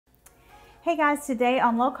Hey guys, today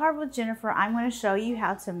on Low Carb with Jennifer, I'm going to show you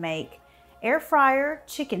how to make air fryer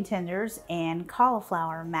chicken tenders and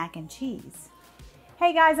cauliflower mac and cheese.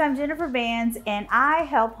 Hey guys, I'm Jennifer Bands and I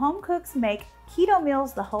help home cooks make keto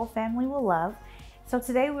meals the whole family will love. So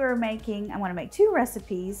today I'm going to make two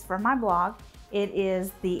recipes for my blog. It is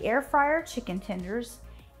the air fryer chicken tenders,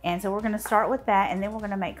 and so we're going to start with that, and then we're going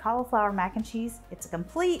to make cauliflower mac and cheese. It's a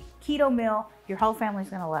complete keto meal. Your whole family's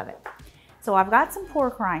going to love it. So I've got some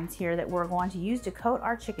pork rinds here that we're going to use to coat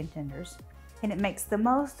our chicken tenders, and it makes the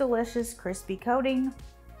most delicious crispy coating.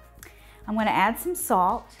 I'm going to add some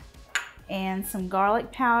salt and some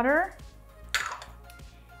garlic powder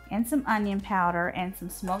and some onion powder and some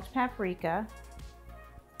smoked paprika,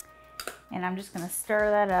 and I'm just going to stir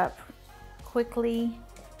that up quickly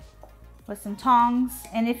with some tongs.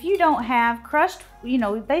 And if you don't have crushed,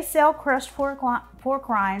 they sell crushed pork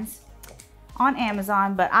rinds on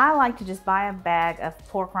Amazon, but I like to just buy a bag of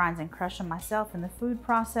pork rinds and crush them myself in the food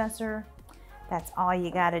processor. That's all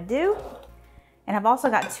you got to do. And I've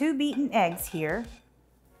also got 2 beaten eggs here.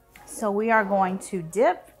 So we are going to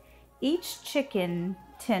dip each chicken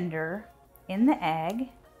tender in the egg,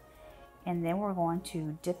 and then we're going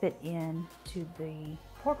to dip it into the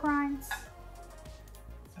pork rinds.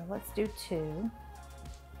 So let's do 2.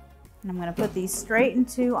 And I'm going to put these straight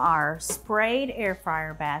into our sprayed air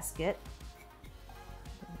fryer basket.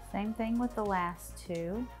 Same thing with the last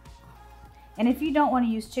 2. And if you don't want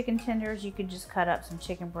to use chicken tenders, you could just cut up some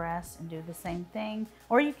chicken breasts and do the same thing.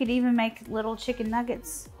 Or you could even make little chicken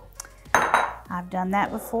nuggets. I've done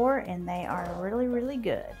that before and they are really, really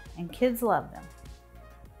good. And kids love them.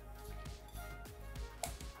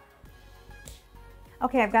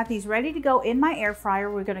 Okay, I've got these ready to go in my air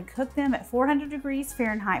fryer. We're going to cook them at 400 degrees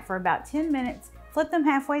Fahrenheit for about 10 minutes. Flip them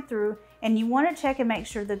halfway through, and you want to check and make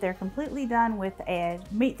sure that they're completely done with a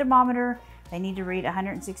meat thermometer. They need to read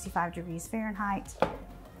 165 degrees Fahrenheit.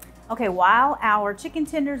 Okay, while our chicken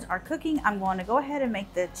tenders are cooking, I'm going to go ahead and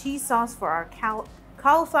make the cheese sauce for our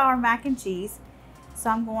cauliflower mac and cheese. So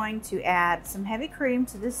I'm going to add some heavy cream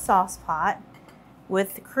to this sauce pot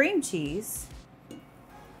with the cream cheese.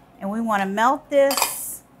 And we want to melt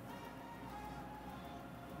this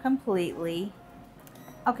completely.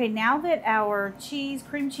 Okay, now that our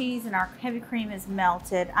cream cheese and our heavy cream is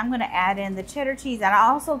melted, I'm going to add in the cheddar cheese, and I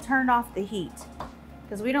also turned off the heat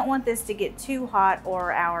because we don't want this to get too hot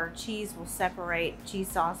or our cheese will separate. Cheese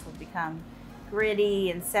sauce will become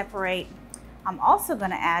gritty and separate. I'm also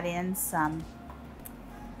going to add in some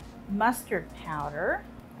mustard powder,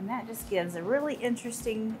 and that just gives a really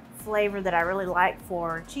interesting flavor that I really like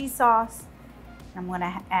for cheese sauce. I'm going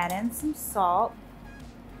to add in some salt.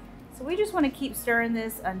 So we just want to keep stirring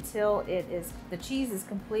this until the cheese is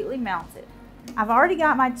completely melted. I've already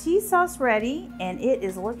got my cheese sauce ready and it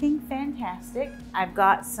is looking fantastic. I've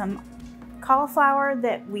got some cauliflower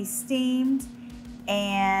that we steamed,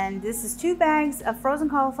 and this is 2 bags of frozen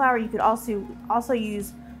cauliflower. You could also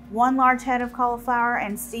use 1 large head of cauliflower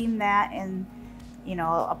and steam that in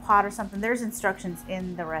a pot or something. There's instructions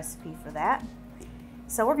in the recipe for that.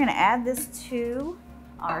 So we're going to add this to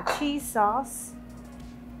our cheese sauce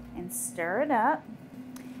and stir it up,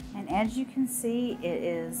 and as you can see, it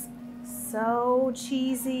is so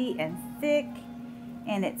cheesy and thick,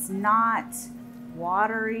 and it's not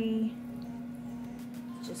watery.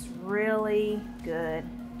 Just really good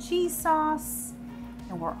cheese sauce.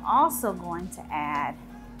 And we're also going to add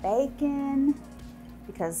bacon,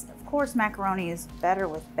 because of course macaroni is better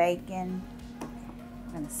with bacon.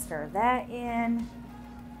 I'm going to stir that in,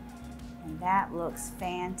 and that looks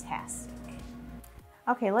fantastic.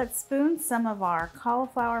 Okay, let's spoon some of our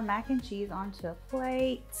cauliflower mac and cheese onto a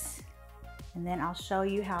plate, and then I'll show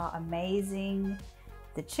you how amazing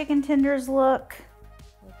the chicken tenders look.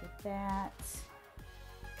 Look at that.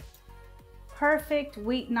 Perfect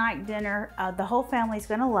weeknight dinner. The whole family's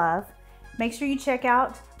gonna love. Make sure you check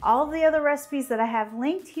out all of the other recipes that I have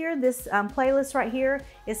linked here. This playlist right here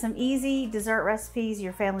is some easy dessert recipes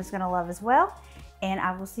your family's gonna love as well. And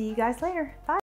I will see you guys later. Bye.